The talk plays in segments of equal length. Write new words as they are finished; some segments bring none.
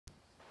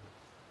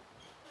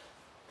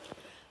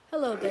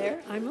Hello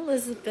there, I'm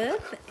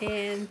Elizabeth,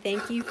 and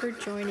thank you for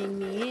joining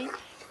me.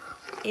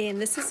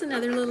 And this is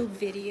another little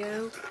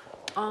video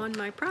on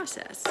my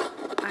process.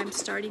 I'm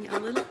starting a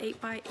little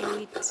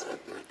 8x8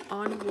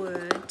 on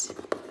wood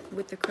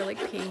with acrylic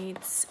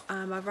paints.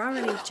 I've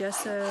already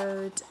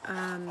gessoed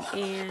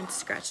and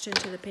scratched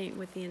into the paint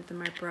with the end of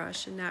my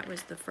brush, and that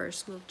was the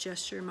first little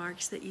gesture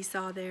marks that you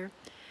saw there.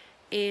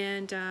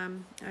 And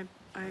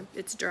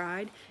it's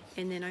dried,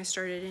 and then I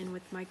started in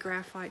with my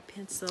graphite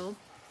pencil.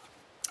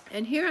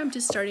 And here I'm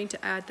just starting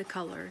to add the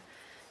color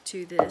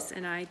to this,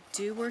 and I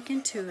do work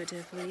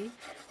intuitively,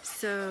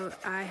 so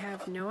I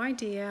have no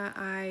idea.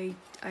 I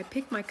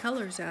pick my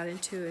colors out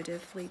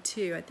intuitively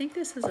too. I think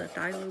this is a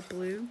phthalo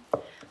blue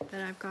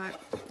that I've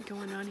got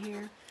going on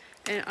here,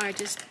 and I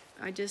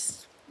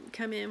just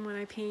come in when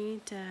I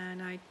paint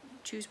and I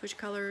choose which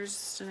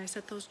colors, and I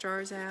set those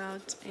jars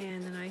out,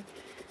 and then I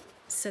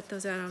set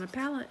those out on a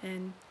palette,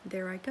 and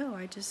there I go.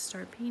 I just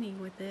start painting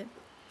with it.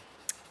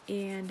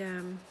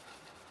 And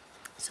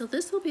so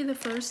this will be the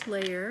first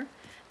layer.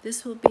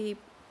 This will be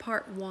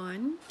part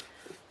one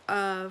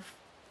of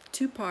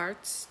two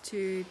parts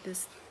to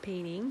this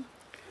painting.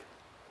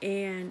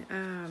 And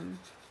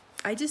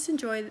I just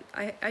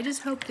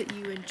hope that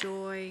you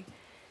enjoy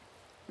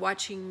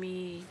watching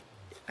me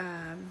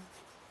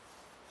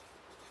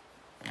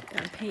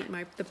paint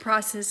the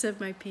process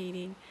of my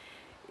painting.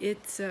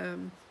 It's,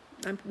 I'm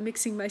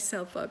mixing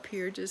myself up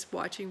here, just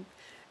watching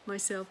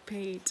myself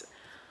paint.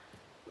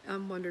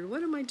 I'm wondering,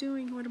 what am I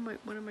doing? What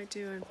am I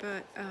doing?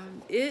 But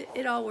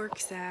it all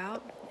works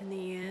out in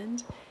the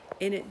end,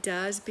 and it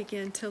does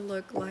begin to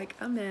look like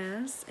a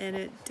mess, and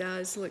it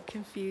does look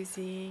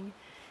confusing.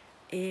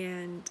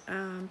 And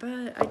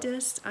but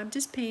I'm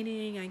just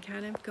painting. I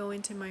kind of go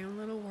into my own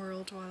little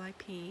world while I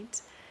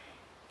paint,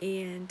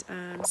 and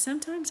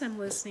sometimes I'm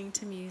listening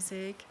to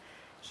music.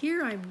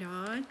 Here I'm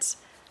not.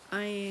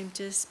 I am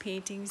just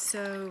painting.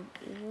 So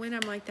when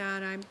I'm like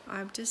that,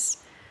 I'm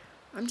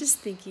just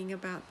thinking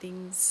about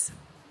things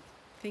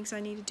I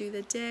need to do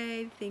the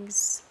day,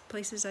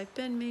 places I've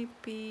been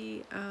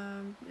maybe,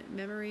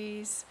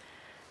 memories,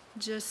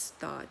 just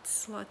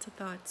thoughts, lots of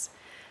thoughts.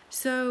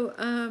 So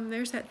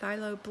there's that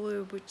phthalo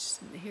blue, which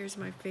here's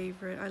my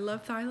favorite. I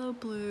love phthalo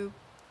blue,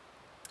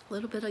 a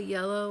little bit of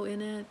yellow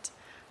in it,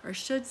 or I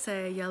should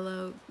say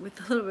yellow with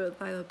a little bit of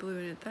phthalo blue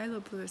in it.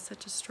 Phthalo blue is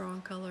such a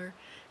strong color.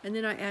 And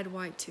then I add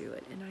white to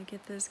it, and I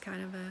get this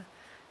kind of a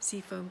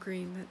seafoam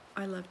green that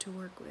I love to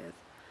work with.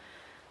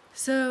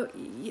 So,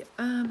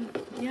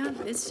 yeah,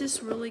 it's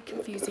just really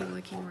confusing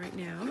looking right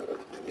now.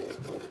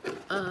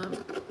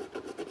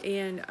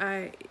 And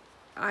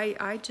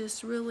I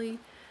just really,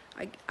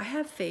 I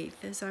have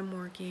faith as I'm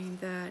working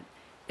that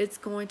it's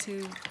going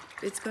to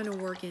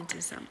work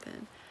into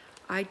something.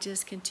 I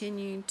just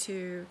continue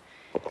to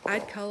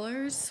add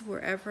colors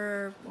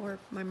where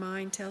my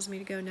mind tells me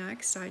to go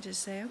next. I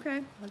just say,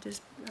 okay, I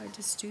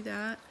just do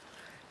that.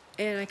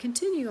 And I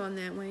continue on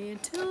that way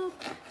until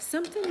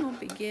something will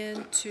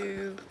begin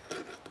to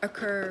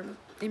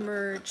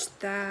emerge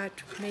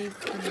that may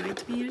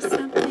remind me of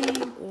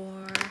something,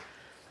 or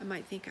I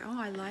might think, oh,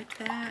 I like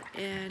that,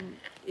 and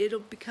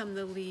it'll become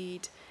the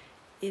lead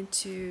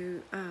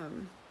into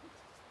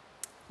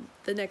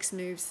the next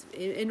moves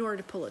in order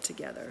to pull it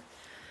together.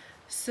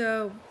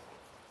 So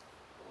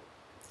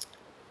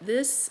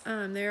this,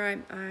 there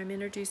I'm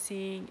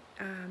introducing,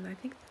 I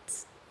think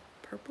that's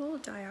purple,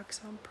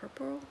 Dioxazine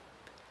purple.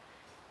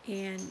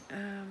 And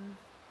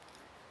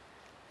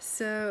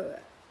so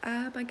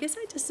I guess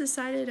I just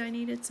decided I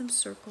needed some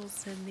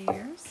circles in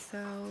there,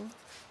 so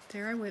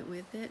there I went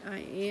with it. I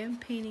am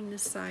painting the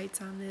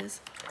sides on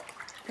this.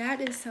 That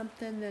is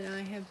something that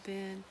I have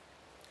been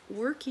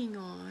working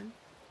on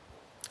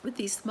with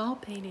these small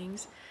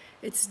paintings.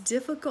 It's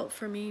difficult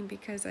for me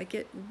because I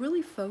get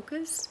really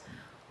focused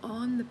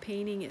on the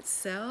painting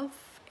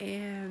itself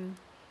and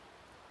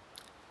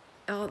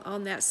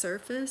on that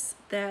surface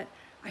that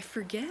I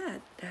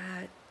forget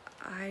that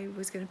I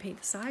was going to paint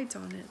the sides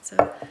on it.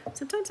 So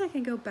sometimes I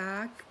can go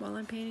back while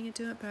I'm painting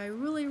into it, but I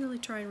really, really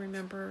try and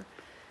remember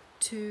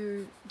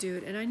to do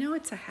it. And I know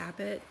it's a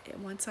habit.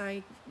 Once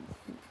I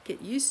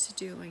get used to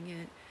doing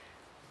it,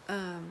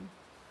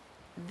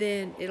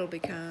 then it'll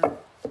become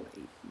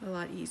a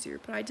lot easier.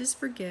 But I just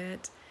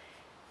forget,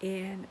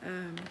 and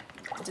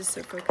just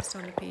so focused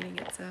on the painting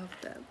itself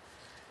that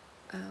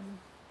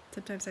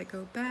sometimes I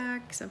go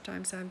back.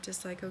 Sometimes I'm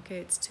just like, okay,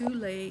 it's too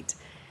late.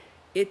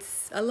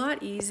 It's a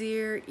lot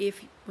easier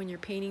when you're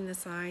painting the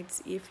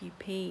sides, if you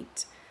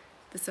paint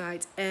the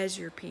sides as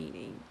you're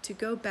painting, to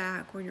go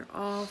back when you're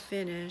all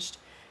finished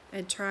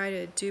and try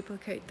to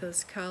duplicate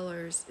those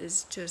colors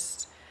is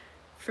just,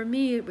 for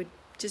me, it would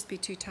just be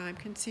too time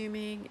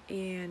consuming.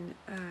 And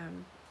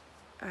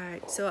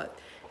so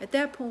at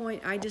that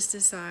point, I just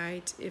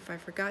decide if I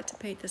forgot to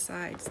paint the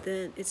sides,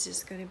 then it's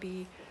just going to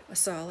be a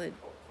solid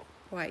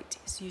white.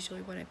 It's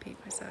usually when I paint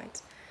my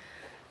sides.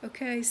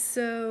 Okay,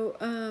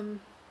 so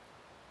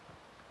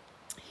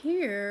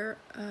here,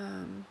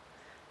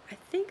 I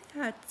think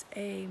that's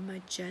a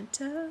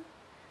magenta,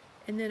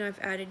 and then I've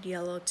added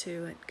yellow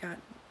to it. Got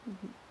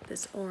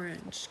this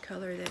orange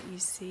color that you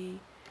see.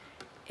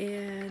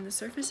 And the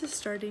surface is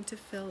starting to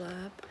fill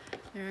up.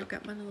 There I've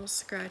got my little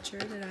scratcher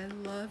that I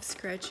love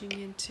scratching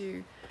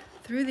into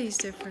through these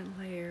different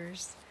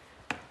layers.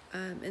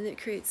 And it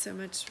creates so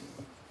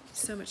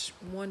much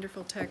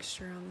wonderful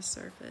texture on the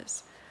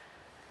surface.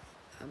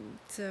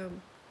 So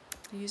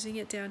using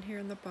it down here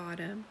on the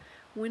bottom.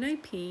 When I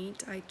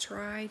paint, I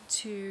try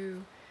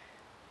to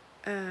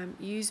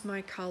use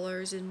my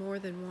colors in more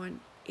than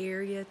one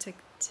area to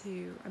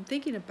I'm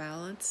thinking of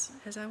balance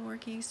as I'm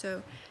working.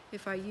 So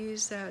if I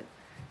use that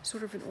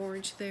sort of an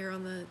orange there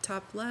on the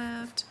top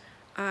left,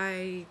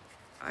 I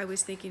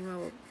was thinking,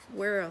 well,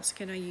 where else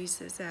can I use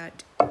this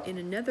at in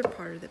another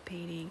part of the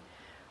painting,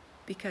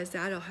 because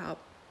that'll help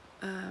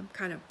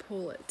kind of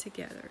pull it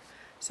together.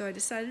 So I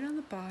decided on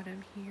the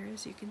bottom here,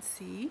 as you can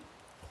see.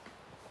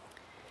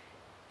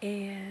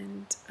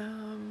 And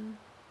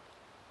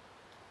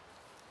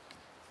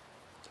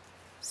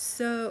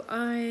so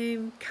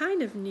I'm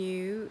kind of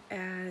new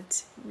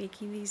at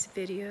making these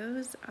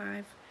videos.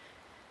 I've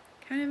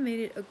kind of made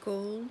it a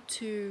goal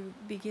to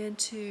begin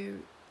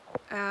to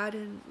add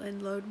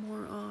and load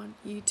more on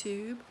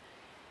YouTube.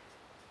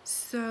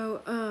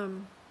 So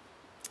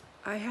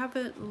I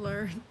haven't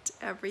learned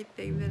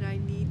everything that I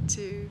need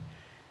to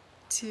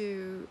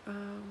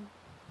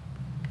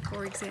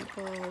for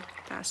example,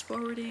 fast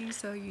forwarding,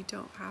 so you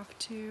don't have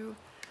to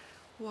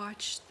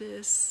watch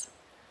this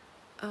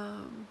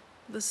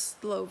the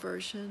slow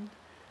version,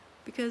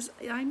 because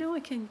I know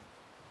it can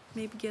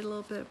maybe get a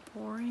little bit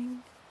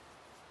boring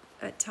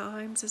at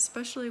times,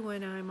 especially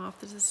when I'm off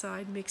to the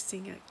side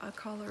mixing a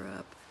color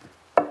up.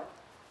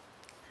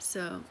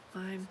 So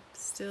I'm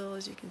still,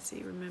 as you can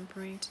see,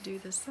 remembering to do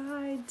the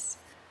sides.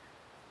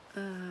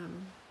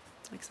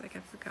 Looks like I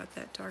forgot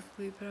that dark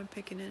blue, but I'm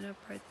picking it up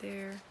right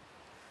there.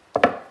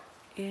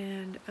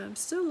 And I'm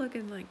still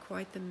looking like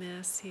quite the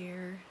mess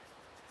here.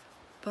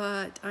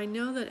 But I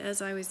know that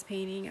as I was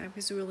painting, I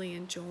was really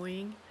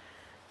enjoying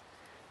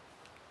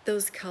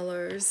those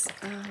colors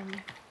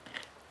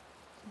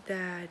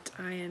that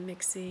I am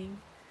mixing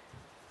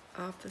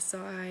off the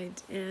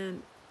side.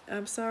 And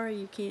I'm sorry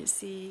you can't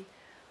see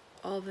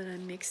all that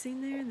I'm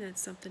mixing there, and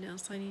that's something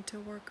else I need to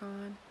work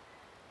on.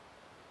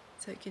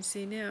 So you can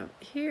see now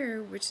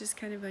here, which is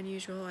kind of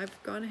unusual,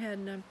 I've gone ahead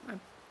and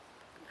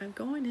I'm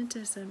going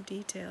into some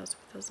details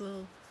with those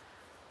little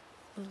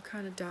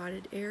kind of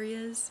dotted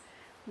areas,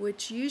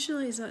 which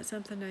usually is not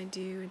something I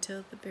do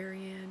until the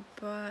very end,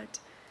 but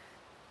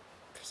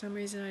for some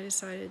reason I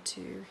decided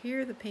to.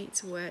 Here the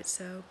paint's wet,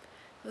 so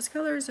those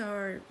colors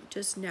are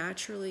just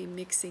naturally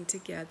mixing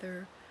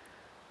together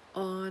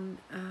on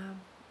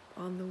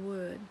the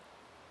wood.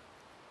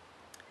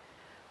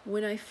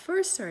 When I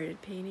first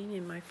started painting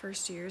in my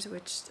first years,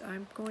 which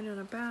I'm going on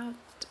about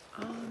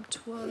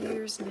 12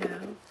 years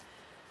now,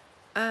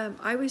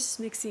 I was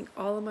mixing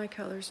all of my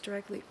colors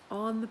directly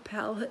on the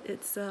palette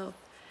itself.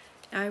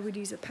 I would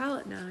use a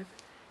palette knife,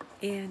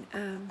 and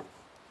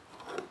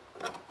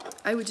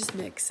I would just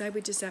mix. I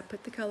would just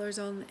put the colors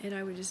on, and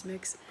I would just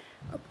mix.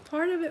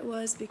 Part of it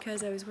was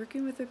because I was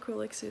working with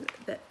acrylics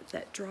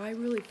that dry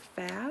really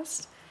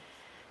fast,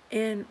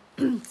 and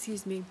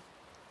excuse me.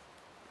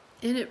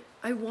 And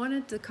I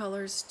wanted the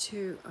colors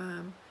to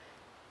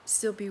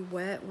still be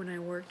wet when I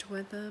worked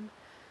with them,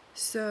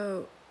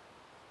 so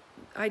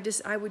I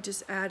would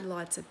just add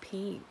lots of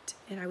paint,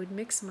 and I would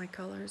mix my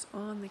colors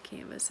on the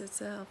canvas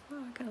itself.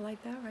 Oh, I kind of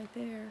like that right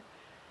there.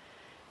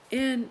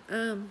 And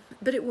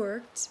but it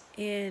worked,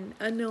 and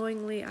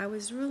unknowingly I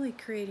was really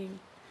creating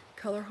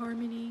color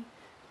harmony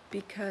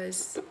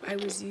because I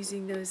was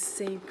using those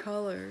same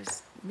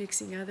colors,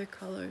 mixing other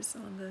colors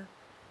on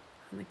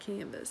the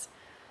canvas.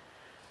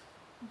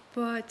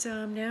 But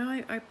now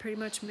I pretty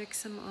much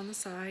mix them on the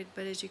side,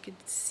 but as you can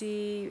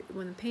see,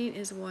 when the paint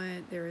is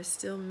wet, there is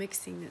still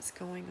mixing that's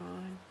going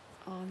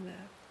on the,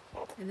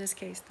 in this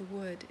case, the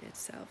wood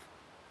itself.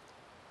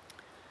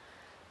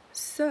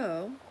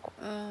 So,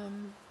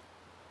 I'm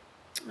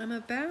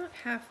about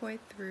halfway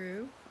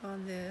through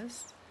on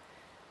this,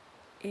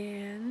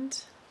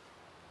 and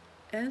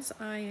as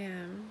I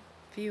am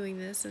viewing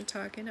this and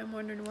talking, I'm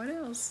wondering what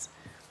else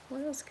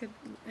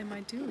am I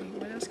doing?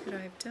 What else could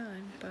I have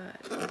done?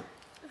 But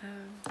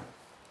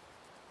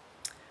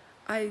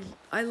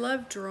I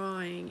love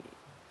drawing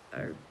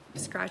or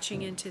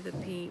scratching into the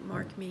paint,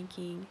 mark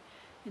making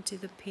into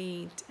the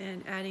paint,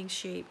 and adding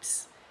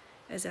shapes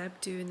as I'm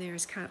doing there.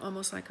 Is kind of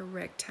almost like a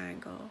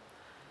rectangle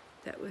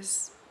that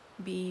was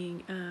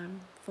being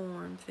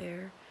formed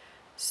there.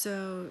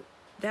 So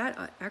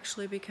that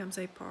actually becomes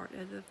a part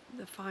of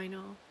the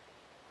final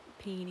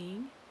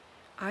painting.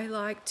 I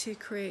like to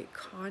create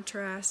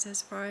contrast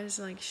as far as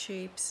like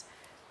shapes.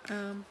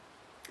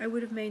 I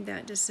would have made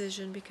that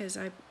decision because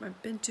I've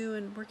been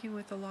working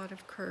with a lot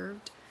of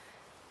curved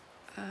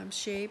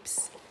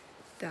shapes,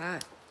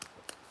 that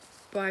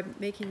by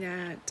making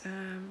that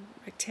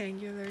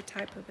rectangular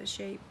type of a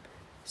shape,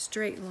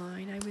 straight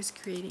line, I was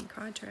creating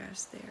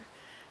contrast there.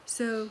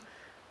 So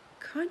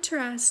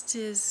contrast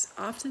is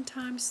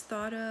oftentimes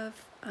thought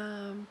of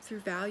through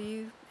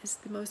value is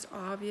the most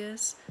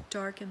obvious,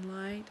 dark and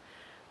light,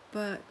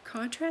 but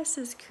contrast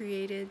is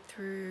created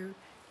through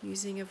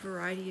using a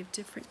variety of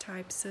different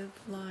types of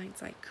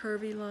lines, like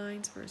curvy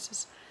lines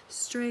versus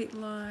straight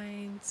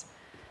lines,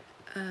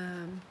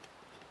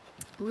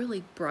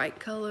 really bright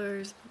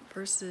colors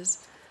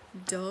versus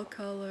dull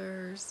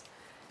colors,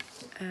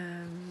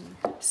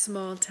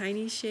 small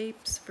tiny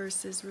shapes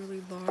versus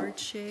really large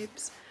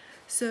shapes.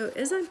 So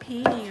as I'm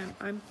painting,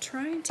 I'm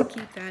trying to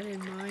keep that in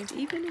mind,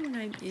 even when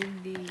I'm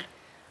in the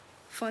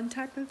fun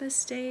type of a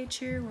stage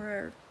here,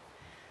 where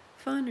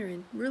fun or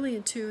really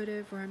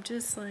intuitive, where I'm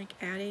just like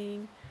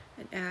adding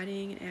and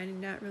adding and adding,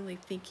 not really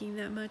thinking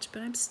that much,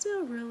 but I'm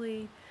still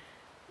really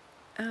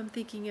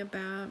thinking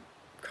about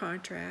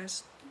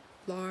contrast,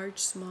 large,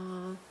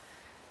 small,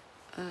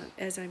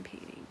 as I'm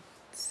painting.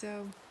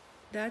 So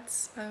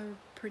that's a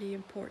pretty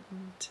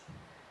important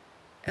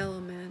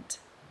element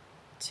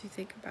to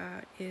think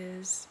about,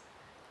 is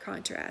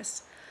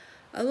contrast.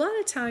 A lot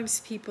of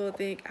times people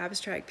think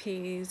abstract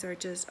paintings are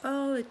just,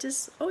 it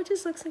just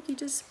looks like you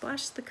just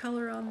splash the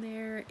color on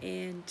there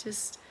and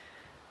just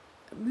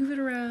move it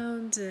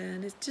around,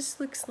 and it just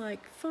looks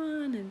like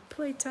fun and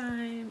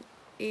playtime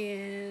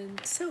and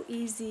so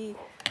easy.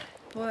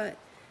 But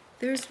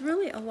there's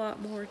really a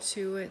lot more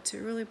to it to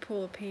really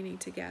pull a painting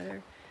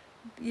together.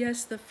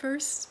 Yes, the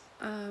first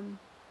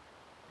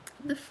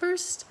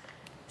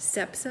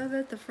steps of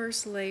it, the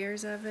first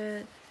layers of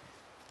it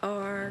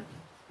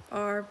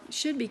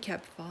should be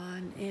kept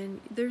fun, and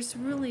there's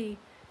really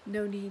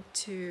no need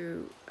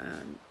to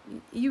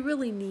you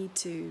really need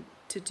to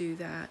do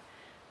that,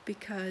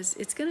 because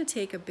it's going to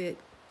take a bit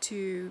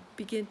to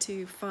begin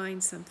to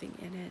find something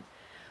in it.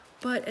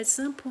 But at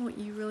some point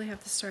you really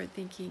have to start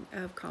thinking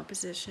of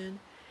composition,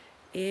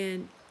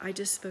 and I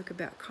just spoke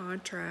about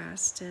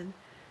contrast, and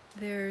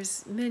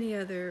there's many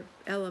other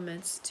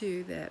elements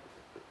too that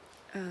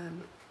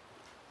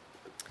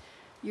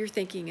you're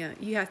thinking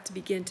of, you have to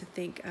begin to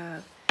think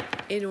of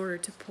in order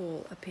to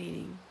pull a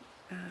painting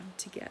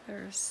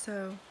together.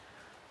 So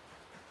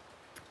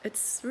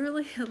it's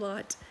really a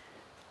lot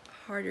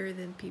harder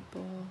than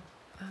people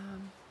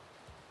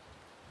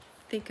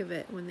think of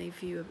it when they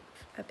view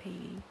a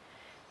painting.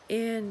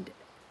 And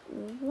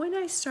when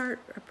I start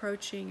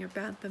approaching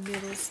about the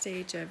middle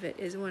stage of it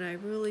is when I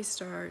really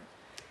start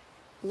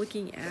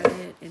looking at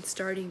it and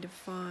starting to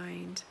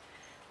find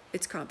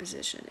its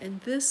composition.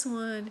 And this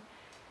one,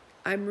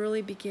 I'm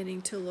really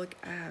beginning to look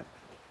at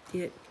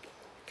it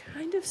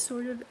kind of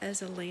sort of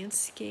as a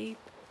landscape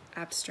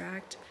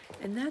abstract,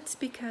 and that's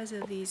because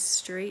of these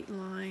straight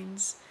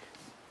lines.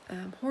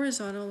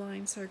 Horizontal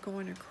lines are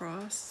going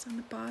across on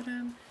the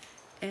bottom,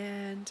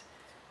 and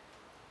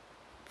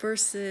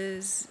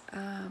versus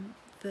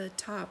the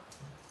top,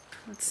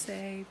 let's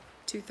say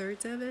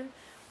 2/3 of it,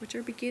 which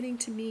are beginning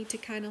to me to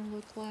kind of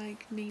look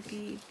like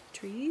maybe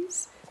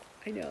trees.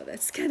 I know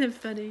that's kind of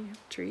funny,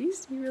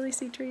 trees, you really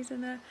see trees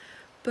in that,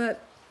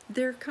 but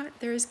there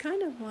is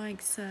kind of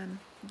like some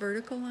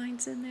vertical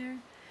lines in there.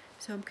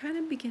 So I'm kind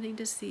of beginning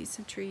to see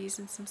some trees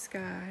and some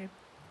sky.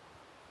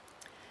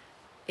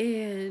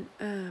 And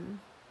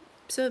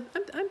so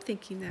I'm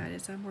thinking that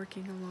as I'm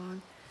working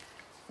along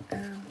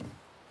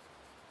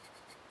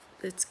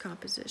its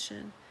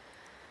composition.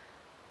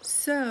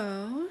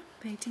 So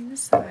painting the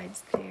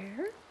sides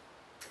there.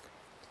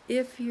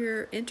 If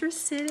you're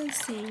interested in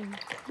seeing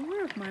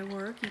more of my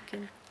work, you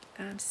can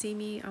see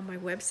me on my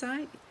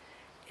website.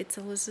 It's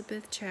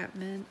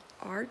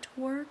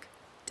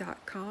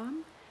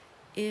ElizabethChapmanArtwork.com,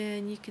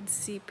 and you can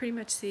pretty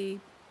much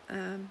see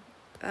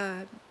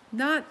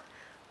not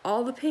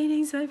all the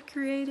paintings I've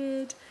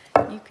created.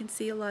 You can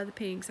see a lot of the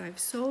paintings I've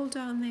sold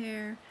on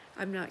there.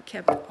 I've not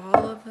kept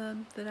all of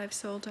them that I've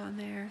sold on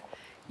there.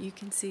 You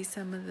can see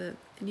some of the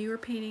newer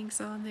paintings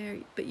on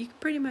there, but you can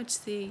pretty much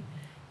see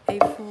a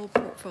full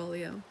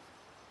portfolio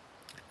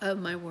of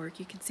my work.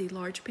 You can see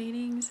large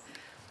paintings.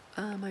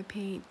 I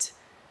paint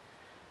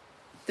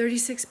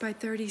 36 by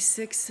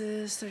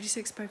 36s,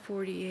 36 by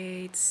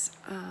 48s,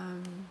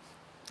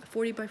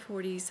 40 by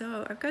 40s.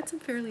 So I've got some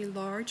fairly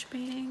large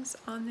paintings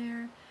on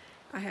there.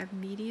 I have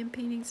medium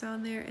paintings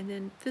on there, and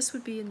then this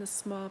would be in the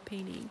small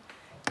painting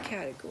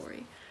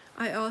category.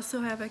 I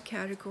also have a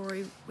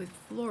category with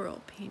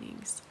floral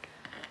paintings.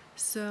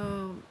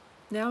 So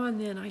now and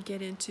then I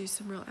get into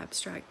some real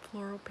abstract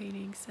floral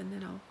paintings, and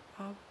then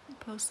I'll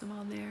post them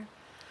on there.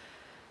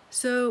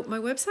 So my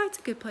website's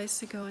a good place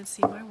to go and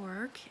see my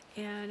work,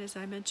 and as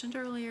I mentioned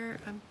earlier,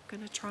 I'm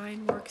going to try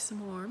and work some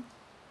more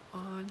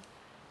on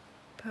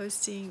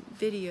posting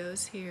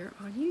videos here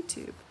on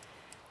YouTube.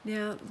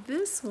 Now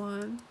this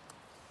one,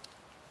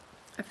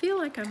 I feel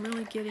like I'm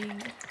really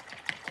getting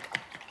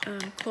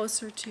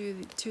closer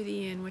to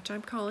the end, which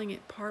I'm calling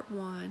it part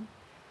 1.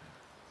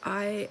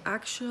 I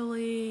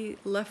actually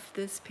left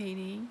this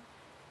painting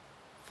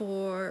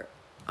for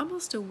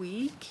almost a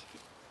week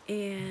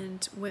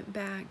and went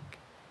back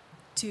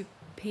to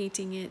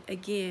painting it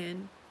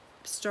again,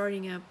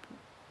 starting up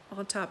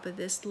on top of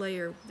this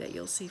layer that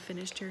you'll see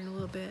finished here in a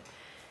little bit.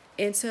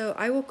 And so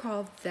I will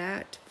call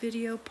that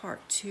video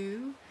part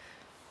 2.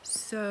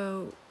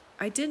 So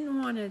I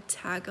didn't want to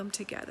tag them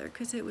together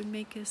because it would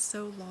make it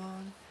so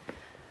long.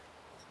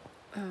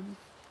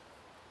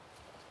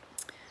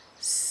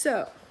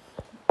 So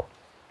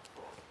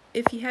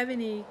if you have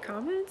any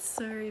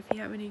comments or if you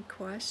have any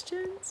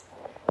questions,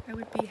 I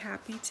would be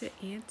happy to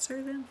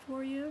answer them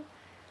for you.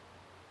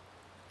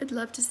 I'd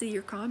love to see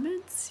your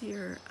comments,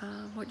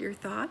 what your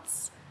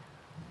thoughts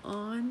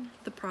on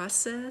the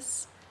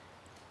process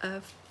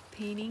of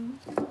painting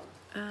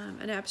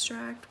an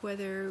abstract,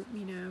 whether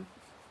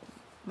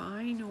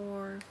mine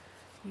or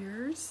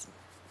yours,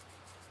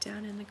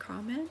 down in the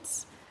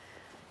comments.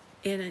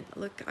 And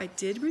look, I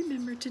did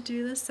remember to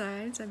do the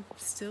sides. I'm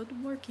still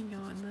working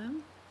on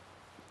them.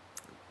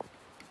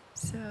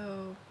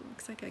 So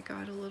looks like I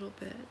got a little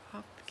bit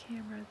off the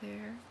camera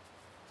there.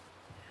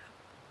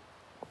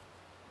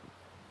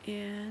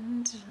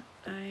 And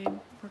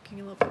I'm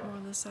working a little bit more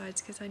on the sides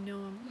because I know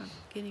I'm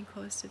getting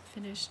close to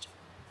finished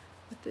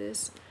with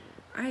this.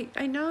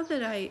 I know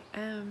that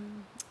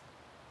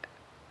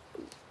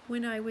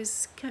when I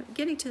was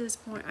getting to this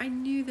point, I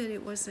knew that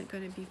it wasn't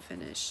going to be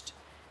finished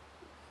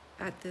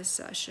at this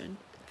session.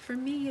 For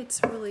me,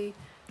 it's really,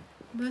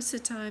 most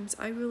of the times,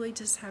 I really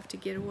just have to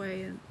get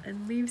away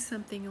and leave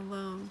something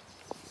alone.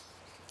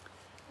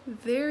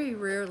 Very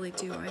rarely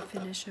do I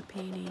finish a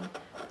painting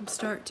from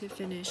start to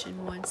finish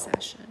in one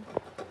session.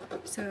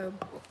 So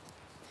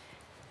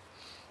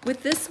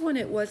with this one,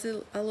 it was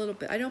a little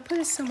bit, I don't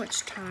put so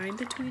much time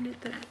between it.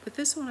 With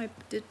this one, I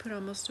did put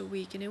almost a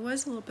week, and it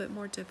was a little bit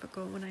more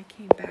difficult when I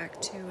came back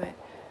to it.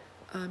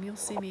 You'll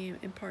see me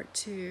in part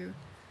 2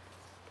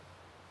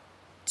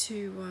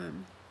 to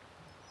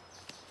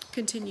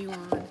continue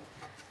on.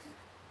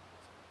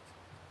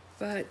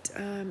 But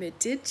it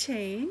did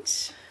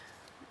change,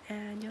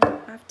 and you'll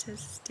have to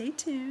stay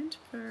tuned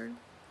for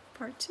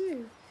part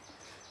 2.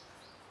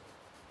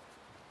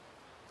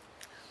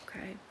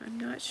 Okay, I'm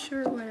not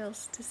sure what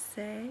else to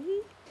say.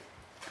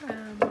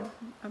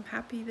 I'm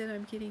happy that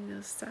I'm getting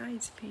those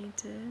sides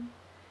painted,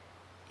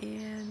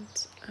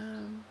 and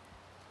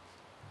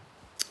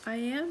I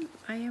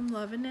am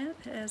loving it.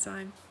 As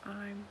I'm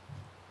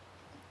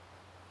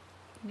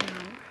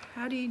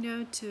how do you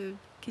know to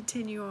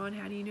continue on?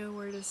 How do you know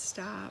where to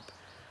stop?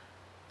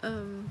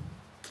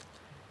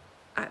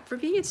 For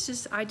me, it's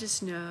just, I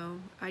just know.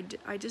 I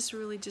just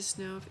really just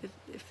know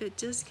if it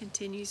just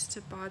continues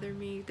to bother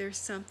me, there's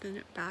something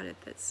about it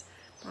that's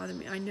bothering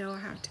me. I know I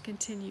have to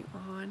continue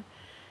on.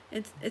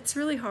 It's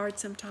really hard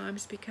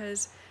sometimes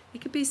because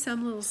it could be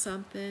some little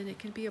something. It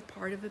can be a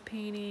part of a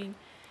painting,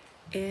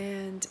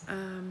 and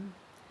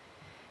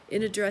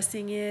in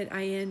addressing it,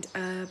 I end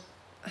up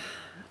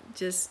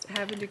just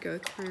having to go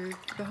through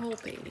the whole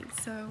painting.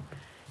 So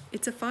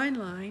it's a fine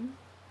line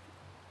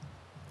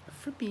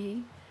for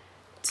me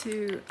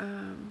to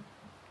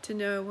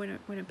know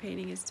when a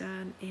painting is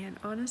done. And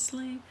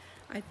honestly,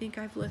 I think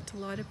I've left a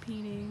lot of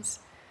paintings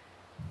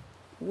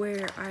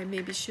where I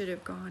maybe should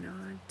have gone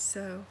on.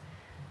 So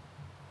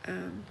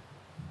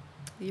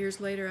years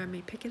later, I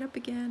may pick it up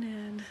again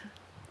and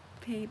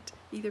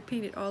either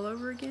paint it all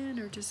over again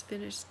or just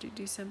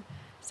do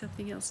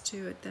something else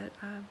to it that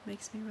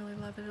makes me really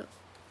love it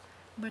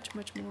much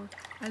more.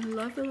 I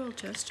love the little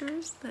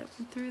gestures that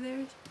went through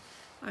there.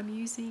 I'm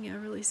using a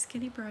really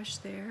skinny brush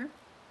there.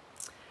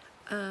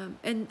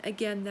 And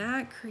again,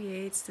 that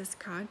creates this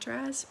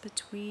contrast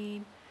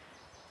between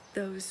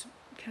those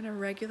kind of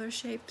regular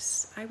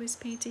shapes I was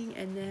painting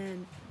and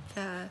then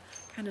the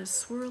kind of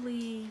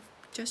swirly,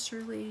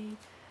 gesturally,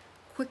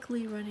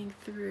 quickly running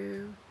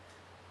through.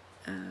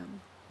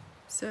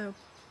 So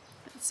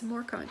some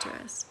more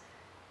contrast.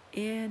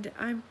 And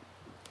I'm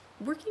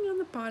working on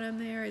the bottom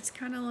there. It's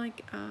kind of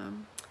like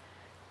I'm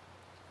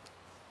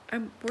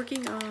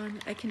working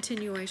on a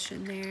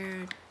continuation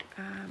there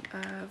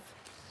of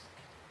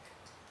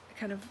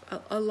kind of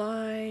a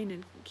line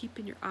and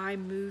keeping your eye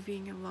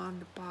moving along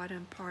the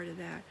bottom part of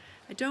that.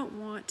 I don't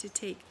want to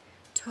take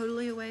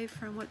totally away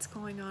from what's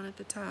going on at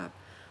the top,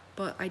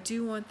 but I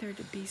do want there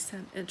to be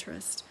some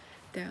interest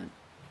down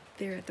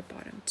there at the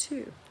bottom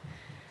too.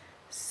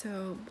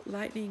 So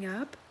lightening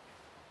up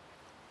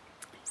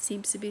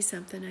seems to be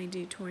something I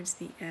do towards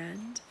the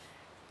end.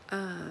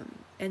 And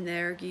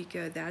there you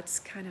go. That's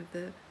kind of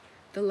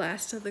the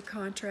last of the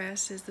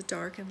contrast is the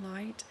dark and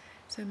light.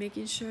 So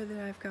making sure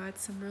that I've got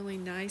some really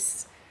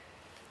nice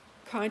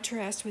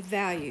contrast with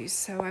values.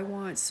 So I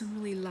want some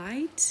really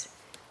light,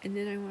 and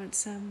then I want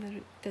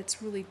some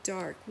that's really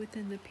dark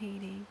within the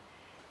painting.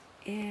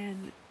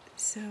 And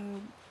so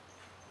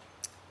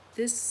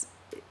it's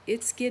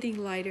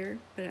getting lighter,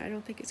 but I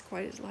don't think it's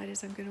quite as light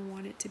as I'm going to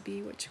want it to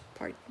be,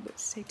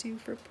 stay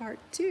tuned for part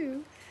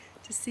 2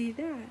 to see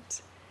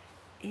that.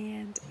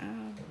 And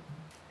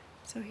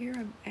so here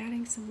I'm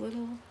adding some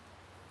little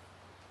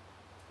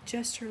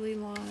gesturally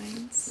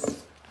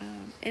lines,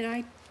 and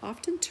I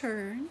often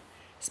turn,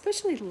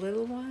 especially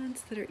little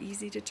ones that are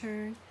easy to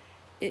turn.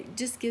 It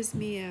just gives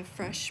me a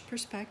fresh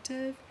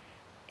perspective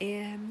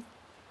and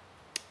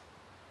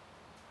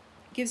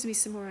gives me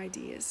some more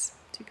ideas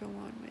to go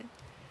on with.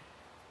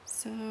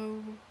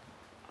 So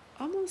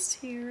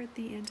almost here at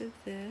the end of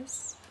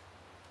this,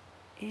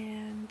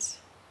 and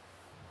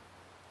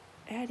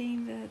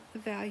adding the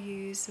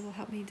values that will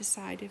help me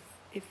decide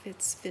if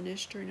it's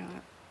finished or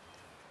not.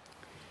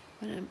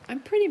 But I'm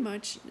pretty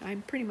much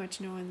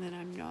knowing that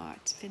I'm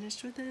not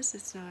finished with this.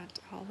 It's not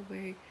all the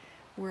way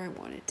where I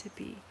want it to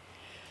be.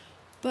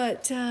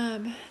 But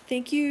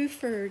thank you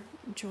for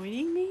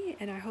joining me,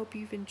 and I hope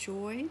you've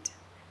enjoyed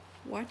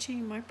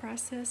watching my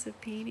process of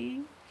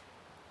painting.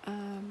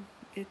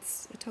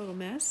 It's a total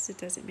mess. It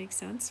doesn't make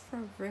sense for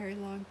a very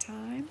long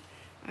time.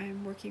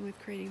 I'm working with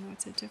creating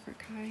lots of different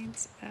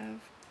kinds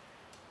of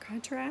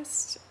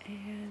contrast,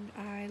 and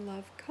I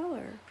love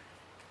color,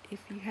 if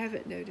you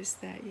haven't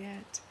noticed that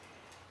yet.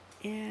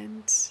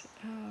 And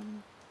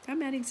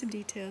I'm adding some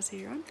details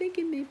here. I'm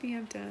thinking maybe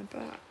I'm done,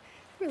 but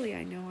really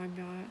I know I'm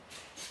not.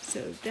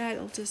 So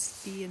that'll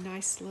just be a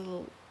nice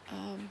little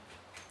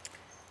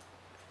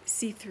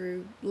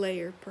see-through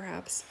layer,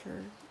 perhaps,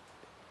 for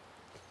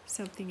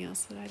something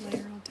else that I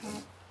layer on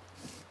top.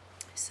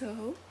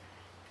 So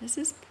this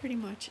is pretty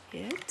much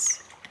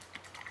it.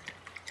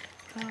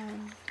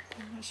 I'm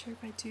not sure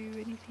if I do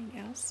anything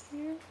else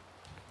here.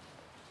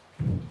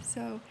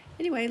 So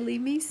anyway,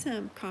 leave me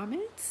some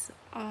comments,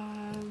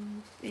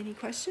 any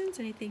questions,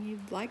 anything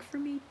you'd like for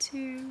me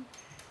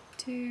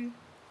to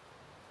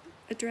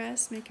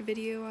address, make a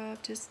video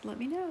of, just let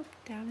me know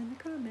down in the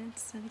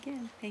comments. And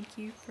again, thank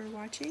you for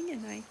watching,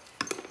 and I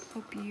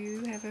hope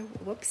you have a,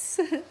 whoops,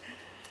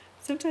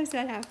 sometimes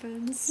that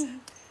happens.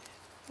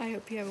 I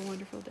hope you have a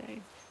wonderful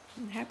day,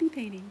 and happy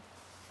painting.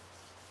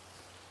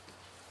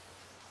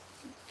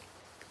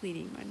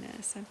 Cleaning my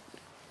mess.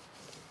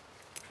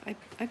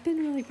 I've been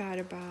really bad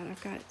about it.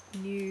 I've got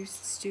new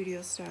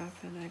studio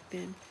stuff, and I've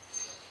been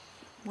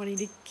wanting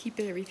to keep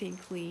everything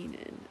clean,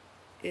 and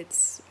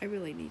I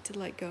really need to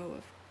let go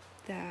of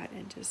that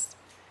and just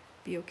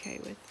be okay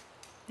with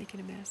making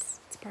a mess.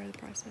 It's part of the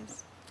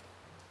process.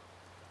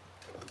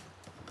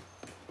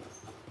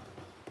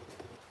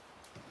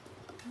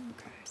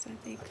 Okay, so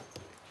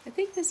I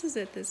think this is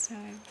it this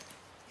time.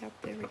 Yep,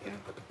 there we go.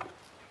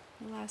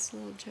 The last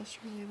little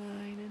gestural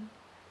line, and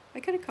I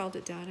could have called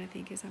it done, I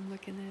think, as I'm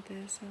looking at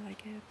this. I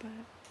like it,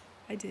 but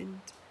I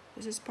didn't.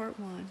 This is part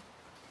 1.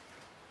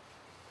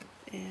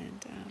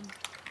 And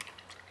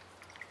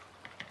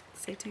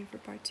stay tuned for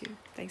part 2.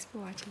 Thanks for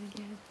watching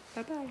again.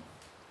 Bye-bye.